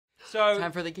So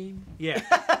time for the game. Yeah,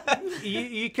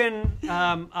 you can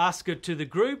ask it to the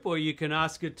group, or you can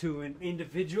ask it to an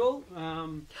individual.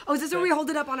 Oh, is this where we hold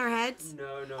it up on our heads?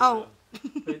 No. Oh.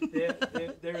 No.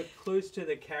 But there are clues to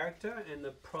the character and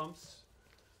the prompts,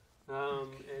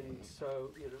 and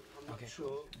so I'm not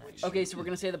sure. Which Okay, so we're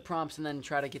gonna say the prompts and then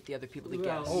try to get the other people to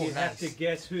guess. Well, you have to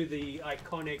guess who the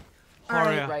iconic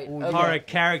Right. horror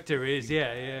character is.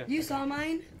 Yeah. You saw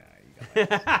mine?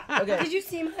 Okay. Did you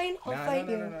see mine? I'll fight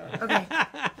you. No. Okay.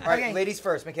 All right, ladies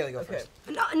first. McKaley, go first.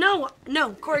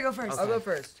 No. Corey, go first. I'll go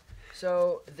first.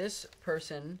 So this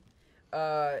person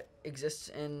exists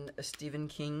in a Stephen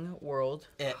King world.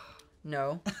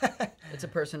 No, it's a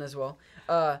person as well.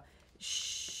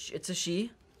 It's a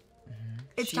she.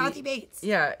 It's Kathy Bates.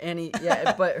 Yeah,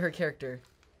 yeah, but her character.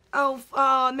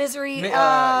 Oh, Misery.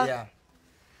 Yeah.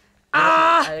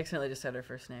 I accidentally just said her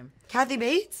first name. Kathy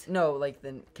Bates? No, like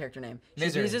the character name. She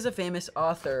Misery. uses a famous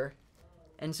author,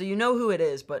 and so you know who it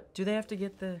is, but do they have to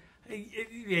get the...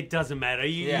 It doesn't matter.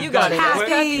 You got it.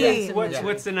 Kathy!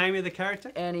 What's the name of the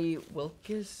character? Annie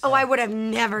Wilkes? Oh, I would have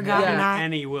never gotten that.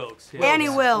 Annie Wilkes. Yeah. Annie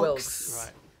Wilkes.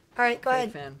 Right. All right, go Big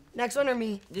ahead. fan. Next one or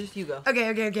me? Just you go.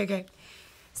 Okay.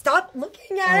 Stop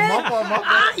looking at it. My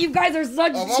fault. You guys are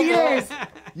such cheaters.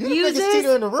 You the biggest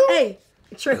cheater in the room. Hey,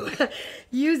 true.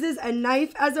 Uses a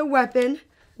knife as a weapon.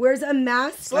 Wears a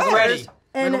mask. Ready.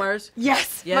 And Michael Myers?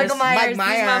 Yes, Yes. Michael Myers. Mike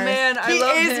Myers. He's my man. I He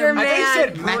love is him. your man. I think you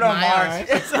said Bruno Mars.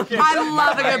 It's okay. I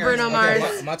love a good Bruno Mars.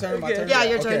 Okay, my turn. My turn. Yeah,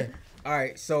 your Okay. turn. All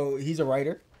right. So he's a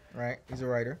writer, right? He's a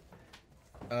writer.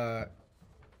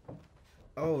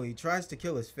 He tries to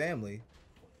kill his family.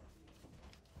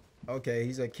 Okay,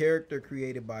 he's a character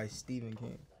created by Stephen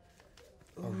King.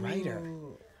 A writer.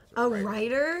 A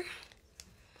writer?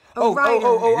 I wanted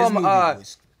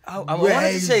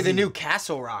to say the crazy. new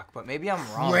Castle Rock, but maybe I'm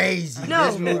wrong. Crazy. No.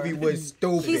 This movie was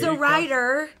stupid. He's a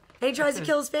writer, and he tries to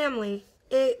kill his family.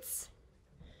 It's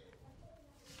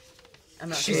I'm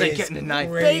not She's sure. like getting a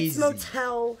knife. Bates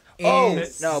Motel. Oh,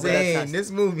 Insane. no, but that's not-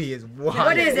 This movie is wild.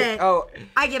 What is it? Oh,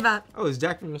 I give up. Oh, it's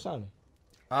Jack from the Shining.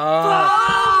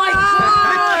 Oh my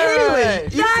God!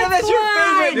 you said that's your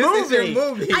favorite This is movie.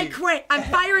 your movie. I quit. I'm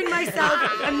firing myself.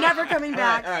 I'm never coming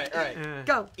back. All right.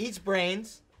 Go. Eats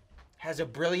brains, has a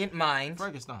brilliant mind.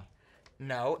 Frankenstein.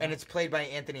 No, and it's played by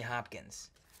Anthony Hopkins.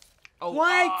 Oh,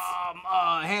 What?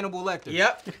 Hannibal Lecter.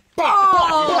 Yep.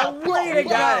 Oh, way to go.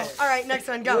 got it. All right, next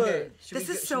one. Go. Good. Should This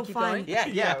we is go- so should we keep fun.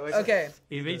 going? Yeah. Okay.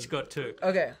 You've each got two.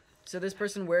 Okay. So this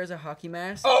person wears a hockey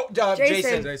mask. Oh,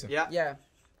 Jason. Jason. Yeah. Yeah.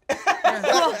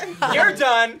 You're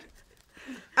done.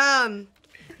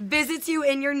 Visits you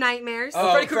in your nightmares.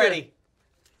 Oh, Freddy Freddy.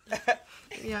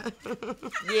 Yeah.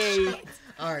 Yay.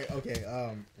 All right. Okay.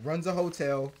 Runs a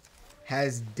hotel.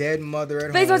 Has dead mother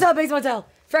at Bates home. Motel.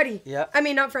 Freddy. Yeah. I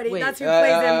mean, not Freddy. Wait, That's who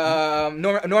plays him.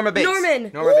 Norma Bates.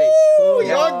 Norman. Norma Bates. Ooh, Yeah.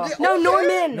 y'all get- No,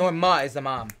 Norman. Norma is the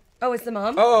mom. Oh, it's the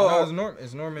mom? Oh, No,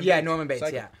 it's Norman. yeah, Bates. Norman Bates.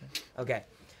 Psycho. Yeah.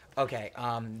 Okay.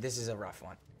 This is a rough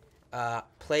one.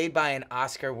 Played by an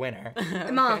Oscar winner.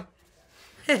 Mom.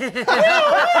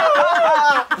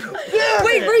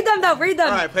 Wait, read them though. Read them.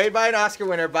 All right, played by an Oscar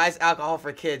winner, buys alcohol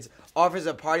for kids, offers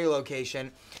a party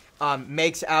location,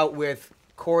 makes out with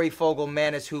Corey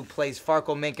Fogelmanis, who plays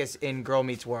Farkle Minkus in Girl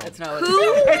Meets World. That's not what Who?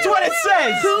 It's what it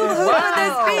says. Who could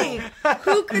this be?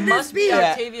 Who could this Must be be?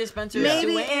 Yeah. Octavia Spencer.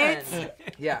 Maybe Suann. it's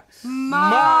Yeah.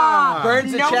 Mom.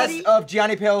 Burns the Nobody- chest of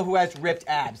Gianni Paolo, who has ripped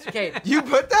abs. Okay. You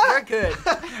put that? We're good.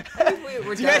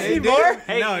 We're Do you guys done. need more?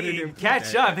 Hey, No, I didn't put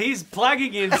catch that. up. He's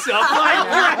plugging himself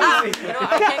like crazy. You know,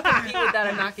 I can't compete with that.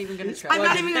 I'm not even gonna try. I'm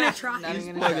not even gonna try. Not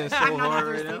even gonna try. I'm not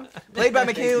interested. Played by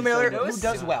McKaley Miller, That who was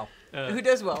does well. Who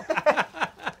does well?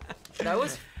 That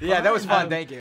was Yeah, that was fun. Thank you.